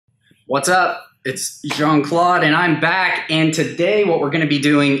What's up? It's Jean-Claude and I'm back, and today what we're going to be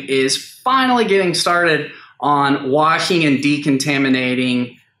doing is finally getting started on washing and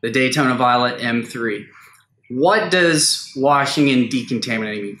decontaminating the Daytona Violet M3. What does washing and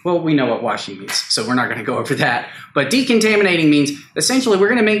decontaminating mean? Well, we know what washing means, so we're not going to go over that. But decontaminating means essentially we're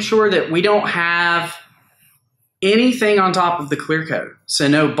going to make sure that we don't have anything on top of the clear coat. So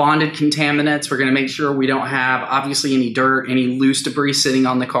no bonded contaminants. We're going to make sure we don't have obviously any dirt, any loose debris sitting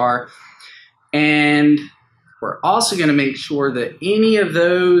on the car. And we're also going to make sure that any of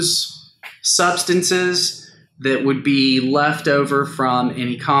those substances that would be left over from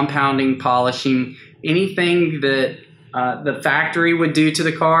any compounding, polishing, anything that the factory would do to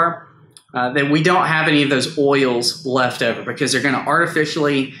the car, that we don't have any of those oils left over, because they're going to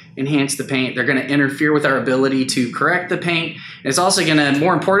artificially enhance the paint. They're going to interfere with our ability to correct the paint. And it's also going to,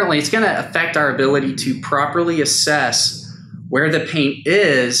 more importantly, it's going to affect our ability to properly assess where the paint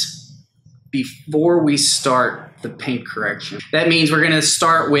is before we start the paint correction. That means we're going to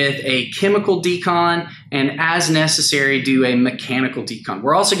start with a chemical decon and, as necessary, do a mechanical decon.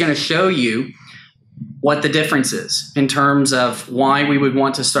 We're also going to show you what the difference is in terms of why we would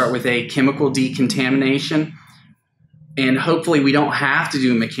want to start with a chemical decontamination, and hopefully we don't have to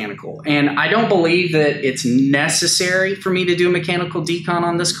do a mechanical. And I don't believe that it's necessary for me to do a mechanical decon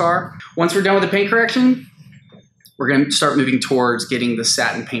on this car. Once we're done with the paint correction, we're going to start moving towards getting the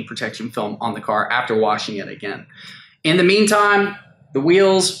satin paint protection film on the car after washing it again. In the meantime, the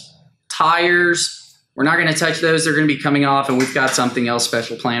wheels, tires, we're not going to touch those. They're going to be coming off, and we've got something else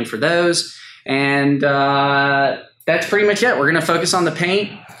special planned for those. And that's pretty much it. We're going to focus on the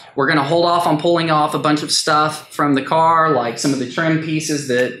paint. We're going to hold off on pulling off a bunch of stuff from the car, like some of the trim pieces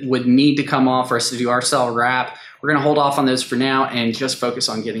that would need to come off for us to do our cell wrap. We're going to hold off on those for now and just focus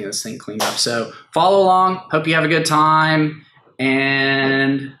on getting this thing cleaned up. So follow along. Hope you have a good time,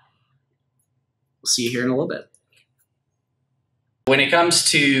 and we'll see you here in a little bit. When it comes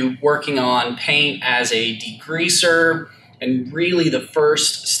to working on paint as a degreaser, and really the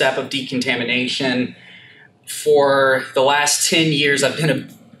first step of decontamination, for the last 10 years, I've been a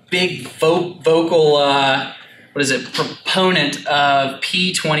big vocal proponent of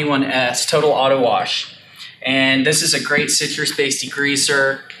P21S, Total Auto Wash. And this is a great citrus-based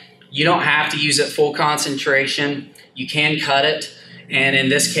degreaser. You don't have to use it full concentration. You can cut it. And in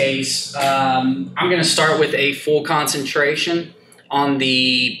this case, I'm gonna start with a full concentration on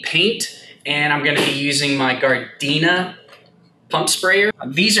the paint, and I'm gonna be using my Gardena pump sprayer.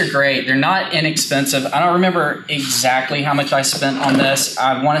 These are great. They're not inexpensive. I don't remember exactly how much I spent on this.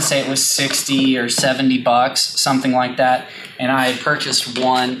 I want to say it was 60 or 70 bucks, something like that. And I purchased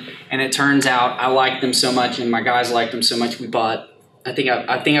one, and it turns out I liked them so much, and my guys liked them so much, we bought, I think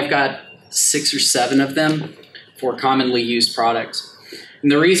I've got 6 or 7 of them for commonly used products.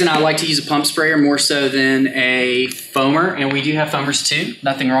 And the reason I like to use a pump sprayer more so than a foamer, and we do have foamers too,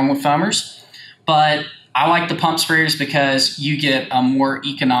 nothing wrong with foamers, but I like the pump sprayers because you get a more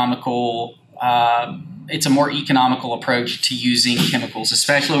economical, it's a more economical approach to using chemicals,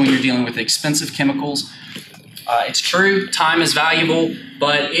 especially when you're dealing with expensive chemicals. It's true, time is valuable,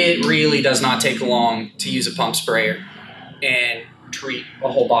 but it really does not take long to use a pump sprayer and treat a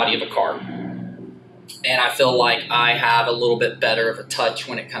whole body of a car. And I feel like I have a little bit better of a touch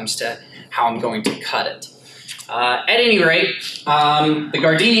when it comes to how I'm going to cut it. At any rate, the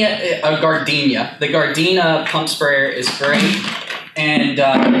Gardena pump sprayer is great, and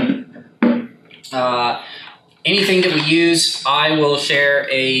anything that we use, I will share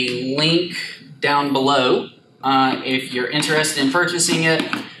a link down below. If you're interested in purchasing it,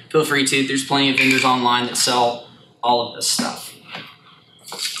 feel free to. There's plenty of vendors online that sell all of this stuff.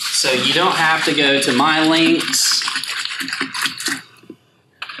 So you don't have to go to my links.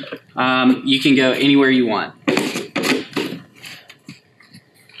 You can go anywhere you want.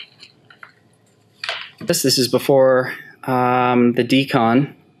 This is before the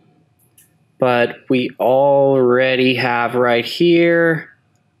decon, but we already have right here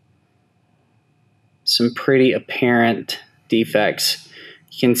some pretty apparent defects.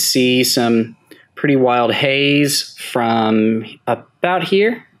 You can see some pretty wild haze from about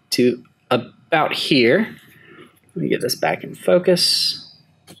here to about here. Let me get this back in focus.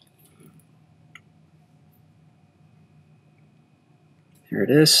 There it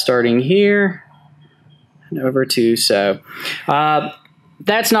is, starting here and over to so.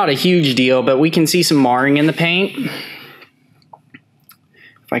 That's not a huge deal, but we can see some marring in the paint. If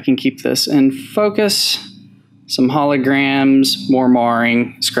I can keep this in focus, some holograms, more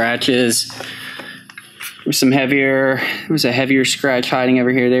marring, scratches. There's some heavier, there was a heavier scratch hiding over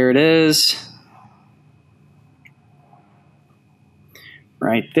here. There it is.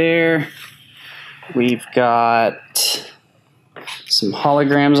 right there. We've got some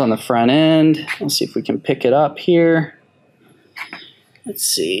holograms on the front end. Let's see if we can pick it up here. Let's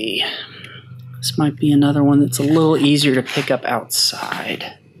see. This might be another one that's a little easier to pick up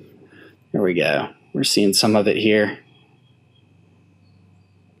outside. There we go. We're seeing some of it here.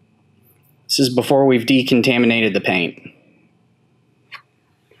 This is before we've decontaminated the paint.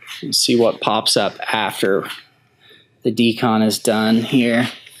 Let's see what pops up after the decon is done here.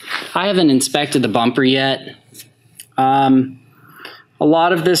 I haven't inspected the bumper yet. A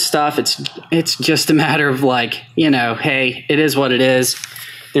lot of this stuff, it's just a matter of like, you know, hey, it is what it is.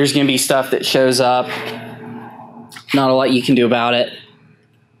 There's going to be stuff that shows up. Not a lot you can do about it.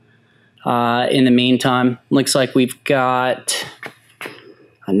 In the meantime, looks like we've got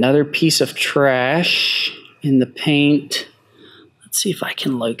another piece of trash in the paint. Let's see if I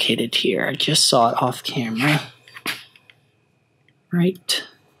can locate it here. I just saw it off camera. Right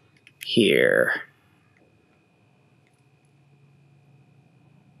here.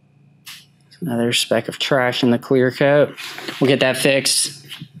 Another speck of trash in the clear coat. We'll get that fixed.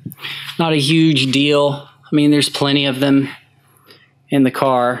 Not a huge deal. I mean, there's plenty of them in the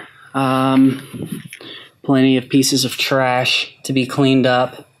car. Plenty of pieces of trash to be cleaned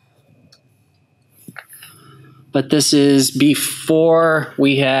up. But this is before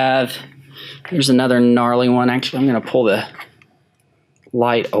we have, there's another gnarly one. Actually, I'm going to pull the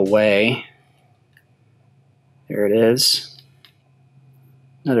light away. There it is.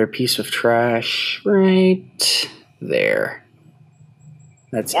 Another piece of trash right there.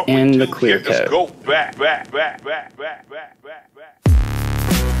 That's in the clear coat. Go back.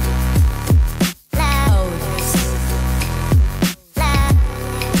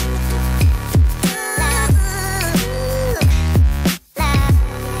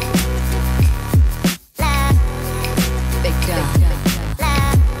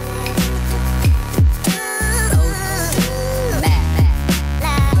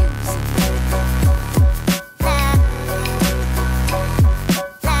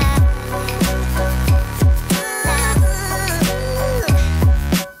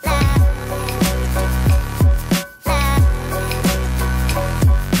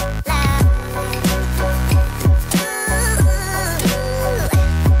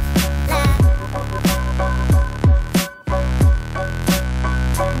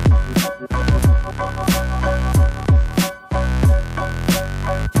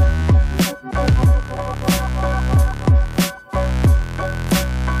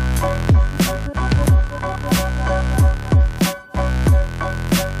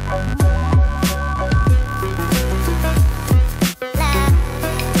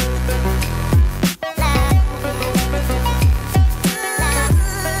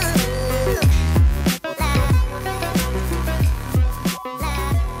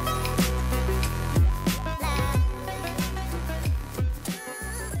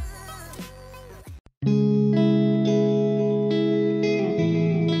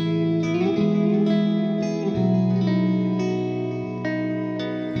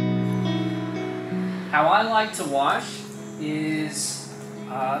 How I like to wash is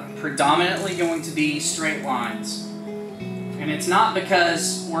predominantly going to be straight lines. And it's not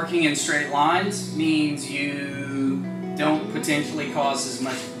because working in straight lines means you don't potentially cause as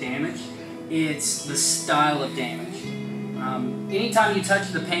much damage. It's the style of damage. Anytime you touch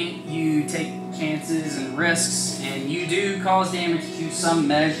the paint, you take chances and risks, and you do cause damage to some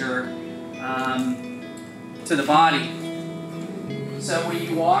measure to the body. So when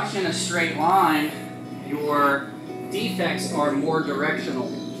you wash in a straight line, your defects are more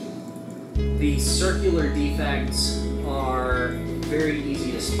directional. The circular defects are very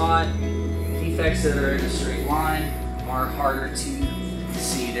easy to spot. Defects that are in a straight line are harder to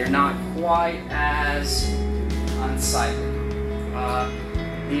see. They're not quite as unsightly.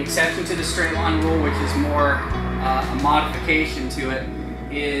 The exception to the straight line rule, which is more a modification to it,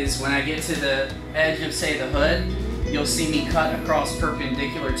 is when I get to the edge of, say, the hood, you'll see me cut across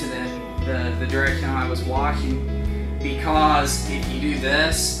perpendicular to the direction I was washing, because if you do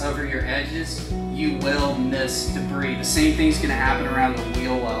this over your edges, you will miss debris. The same thing's going to happen around the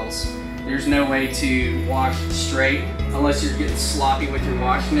wheel wells. There's no way to wash straight unless you're getting sloppy with your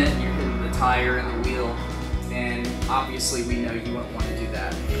wash mitt and you're hitting the tire and the wheel, and obviously we know you won't want to do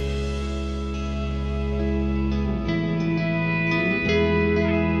that.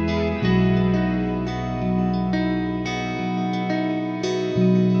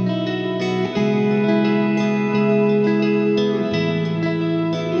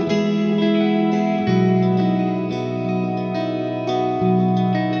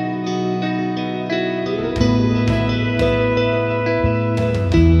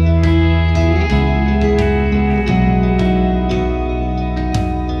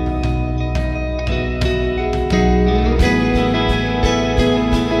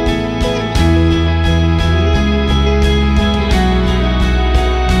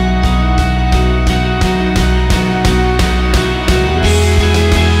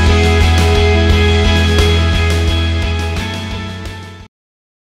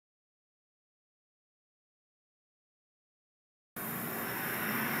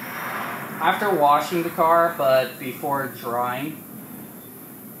 after washing the car, but before drying.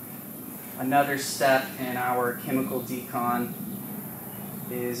 Another step in our chemical decon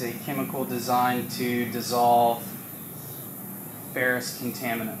is a chemical designed to dissolve ferrous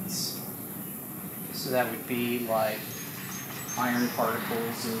contaminants. So that would be like iron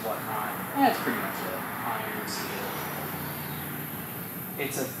particles and whatnot. That's pretty much it. Iron, steel.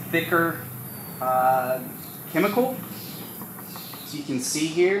 It's a thicker chemical. So you can see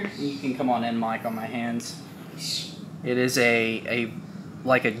here, you can come on in, Mike, on my hands. It is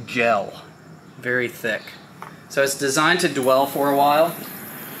like a gel, very thick. So it's designed to dwell for a while.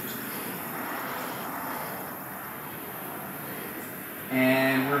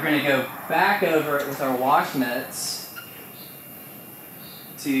 And we're going to go back over it with our wash mitts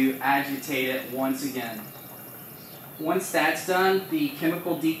to agitate it once again. Once that's done, the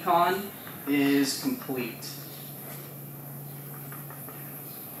chemical decon is complete.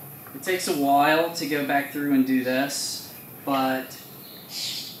 It takes a while to go back through and do this, but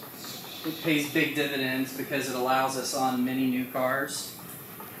it pays big dividends because it allows us on many new cars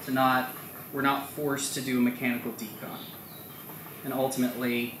to we're not forced to do a mechanical decon. And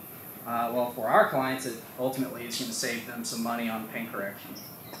ultimately, well, for our clients, it ultimately is going to save them some money on paint correction.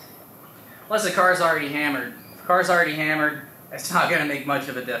 Unless the car's already hammered. If the car's already hammered, it's not going to make much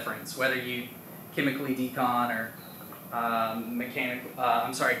of a difference, whether you chemically decon or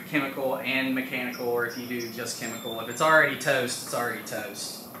chemical and mechanical, or if you do just chemical. If it's already toast, it's already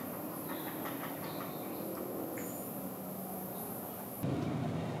toast.